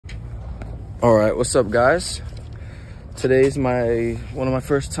All right, what's up, guys? Today's one of my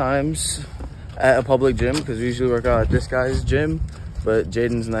first times at a public gym because we usually work out at this guy's gym, but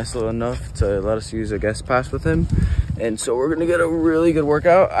Jaden's nice little enough to let us use a guest pass with him, and so we're gonna get a really good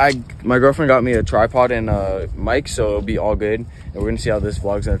workout. My girlfriend got me a tripod and a mic, so it'll be all good, and we're gonna see how this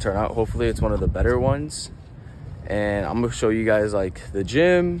vlog's gonna turn out. Hopefully it's one of the better ones, and I'm gonna show you guys like the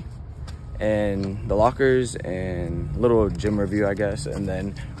gym and the lockers and little gym review, I guess, and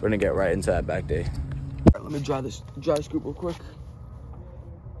then we're gonna get right into that back day. All right, let me dry scoop real quick.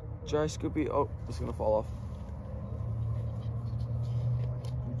 Dry scoopy. Oh, it's gonna fall off.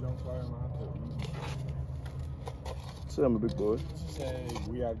 So I'm a big boy. Say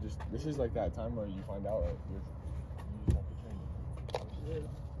we have just, this is like that time where you find out like you just have to train.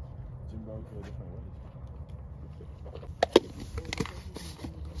 Gym going to a different way.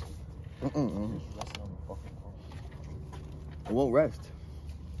 It won't rest.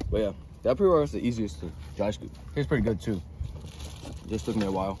 But yeah, that pre-workout's the easiest to dry scoop. Tastes pretty good too. Just took me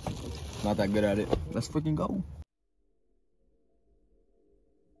a while. Not that good at it. Let's freaking go.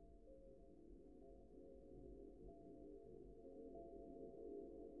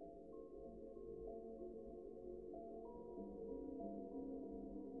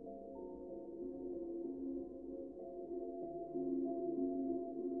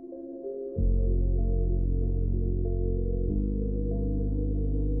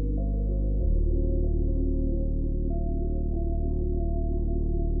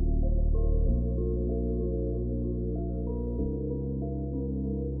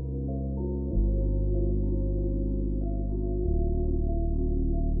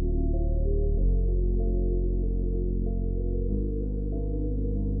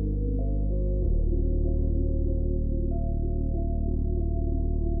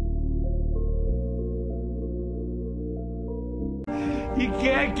 You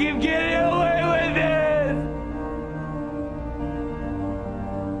can't keep getting away with it!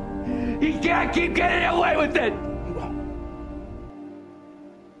 You can't keep getting away with it!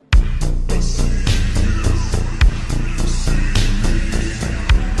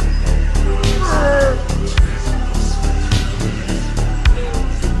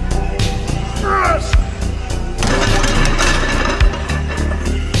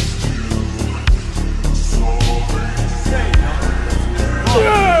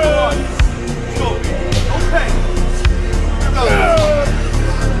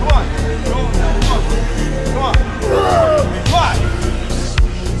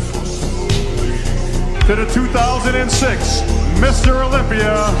 To the 2006 Mr.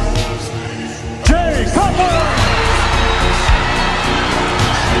 Olympia, Jay Cutler!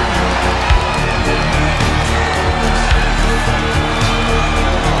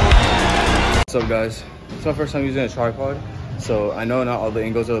 What's up, guys? It's my first time using a tripod, so I know not all the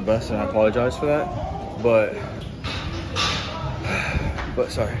angles are the best, and I apologize for that. But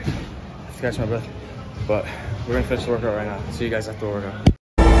sorry, I have to catch my breath. But we're gonna finish the workout right now. See you guys after the workout.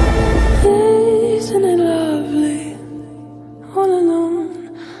 Isn't it lovely, all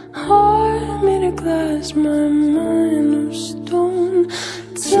alone? Heart made of glass, my mind of stone.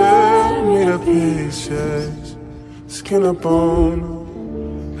 Tear me to pieces, skin and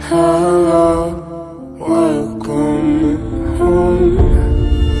bone. Hello, welcome home.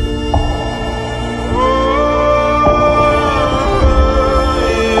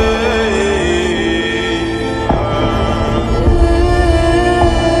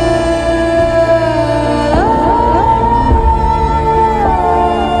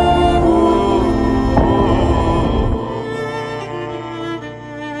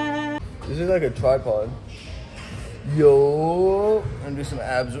 This is like a tripod. Yo, and do some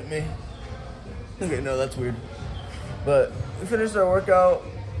abs with me. Okay, no, that's weird. But we finished our workout.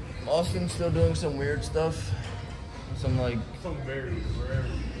 Austin's still doing some weird stuff. Some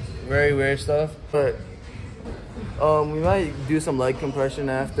very weird stuff. But we might do some leg compression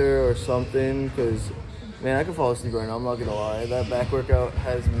after or something, because man, I could fall asleep right now, I'm not gonna lie. That back workout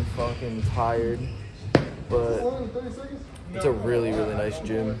has me fucking tired. But it's a really nice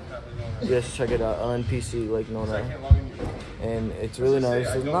gym. You guys should check it out. LNPC, Lake Nona. And it's really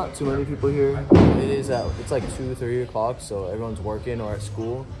nice. There's not too many people here. It's like 2, 3 o'clock, so everyone's working or at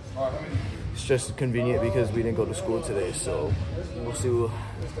school. It's just convenient because we didn't go to school today, so we'll see.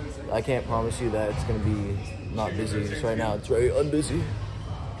 I can't promise you that it's gonna be not busy. Just right now, it's very unbusy.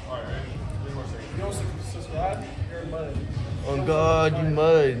 Oh God, you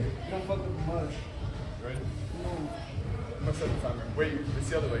mud. Wait, it's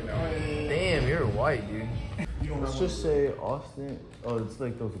the other way now. Damn, you're white, dude. don't Let's have just say Austin. Oh, it's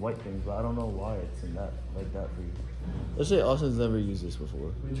like those white things, but I don't know why it's in that like that for you. Let's say Austin's never used this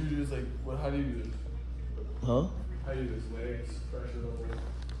before. Would you do this like what? How do you do this? Huh? How do you do this? Legs, pressure level.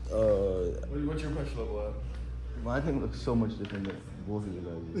 What's your pressure level at? My thing looks so much different than both of you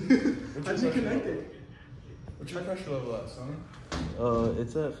guys. How'd you connect it? What's your pressure level at, son?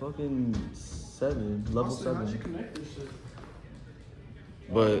 It's at fucking 7, level Austin, 7. how'd you connect this shit?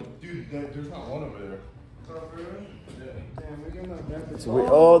 But Dude, there's not one over there. Damn, we're gonna back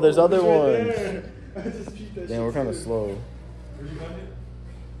oh, there's other ones. there. I just peeked that Damn, shit. we're kind of slow. Where'd you find it?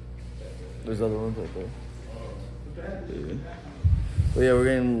 There's other ones right there. Yeah. But yeah, we're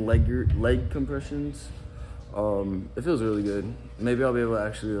getting leg compressions. It feels really good. Maybe I'll be able to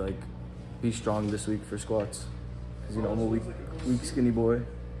actually like be strong this week for squats. Cause you know I'm a weak skinny boy.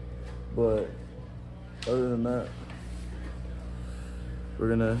 But other than that, we're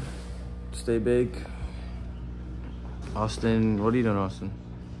gonna stay big. Austin, what are you doing, Austin?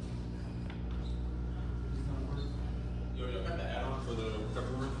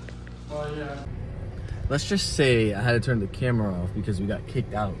 Oh yeah. Let's just say I had to turn the camera off because we got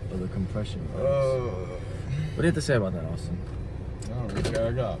kicked out of the compression. What do you have to say about that, Austin?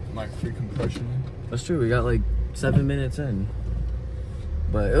 I got my free compression. That's true. We got like 7 minutes in,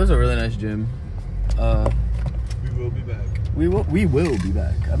 but it was a really nice gym. We will be back. We will be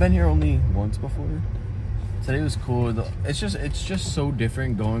back. I've been here only once before. Today was cool. It's just so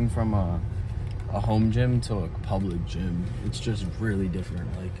different going from a home gym to a public gym. It's just really different.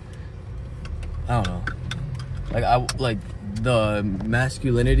 Like I don't know. Like the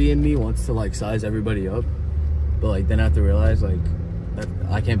masculinity in me wants to like size everybody up, but like then I have to realize like that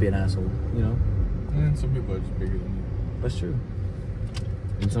I can't be an asshole, you know? And some people are just bigger than you. That's true.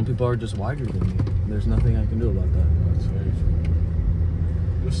 And some people are just wider than me. There's nothing I can do about that. That's very true.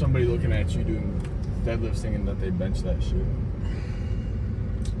 There's somebody looking at you doing deadlifts thinking that they bench that shit.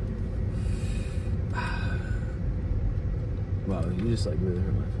 Wow, you just like really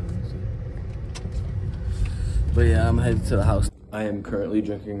hurt my feelings. But yeah, I'm headed to the house. I am currently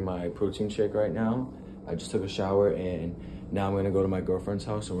drinking my protein shake right now. I just took a shower and now I'm gonna go to my girlfriend's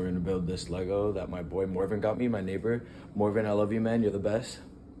house and we're gonna build this Lego that my boy Morven got me, my neighbor. Morven, I love you, man, you're the best.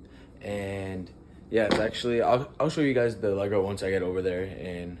 And yeah, it's actually, I'll show you guys the Lego once I get over there,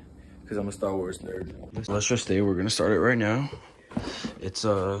 and because I'm a Star Wars nerd. Let's just stay, we're gonna start it right now. It's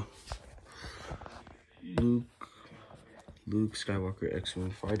Luke Skywalker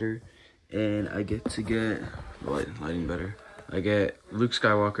X-Wing fighter, and I get to get, lighting better. I get Luke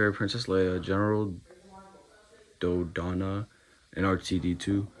Skywalker, Princess Leia, General Dodonna, and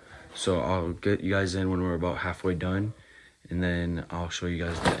R2-D2. So I'll get you guys in when we're about halfway done, and then I'll show you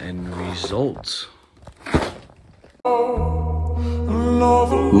guys the end result.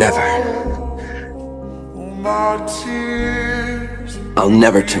 Never. I'll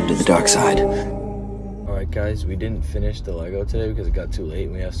never turn to the dark side. Alright guys, we didn't finish the Lego today because it got too late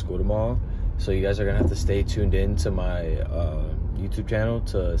and we have school tomorrow. So you guys are gonna have to stay tuned in to my YouTube channel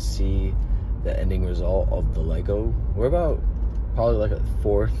to see the ending result of the Lego. We're about probably like a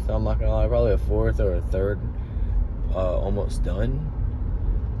fourth, I'm not gonna lie, probably a fourth or a third almost done.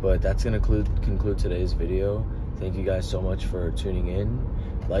 But that's gonna conclude today's video. Thank you guys so much for tuning in.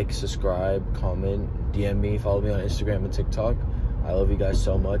 Like, subscribe, comment, DM me, follow me on Instagram and TikTok. I love you guys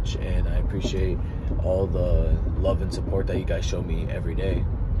so much and I appreciate all the love and support that you guys show me every day.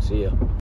 See ya.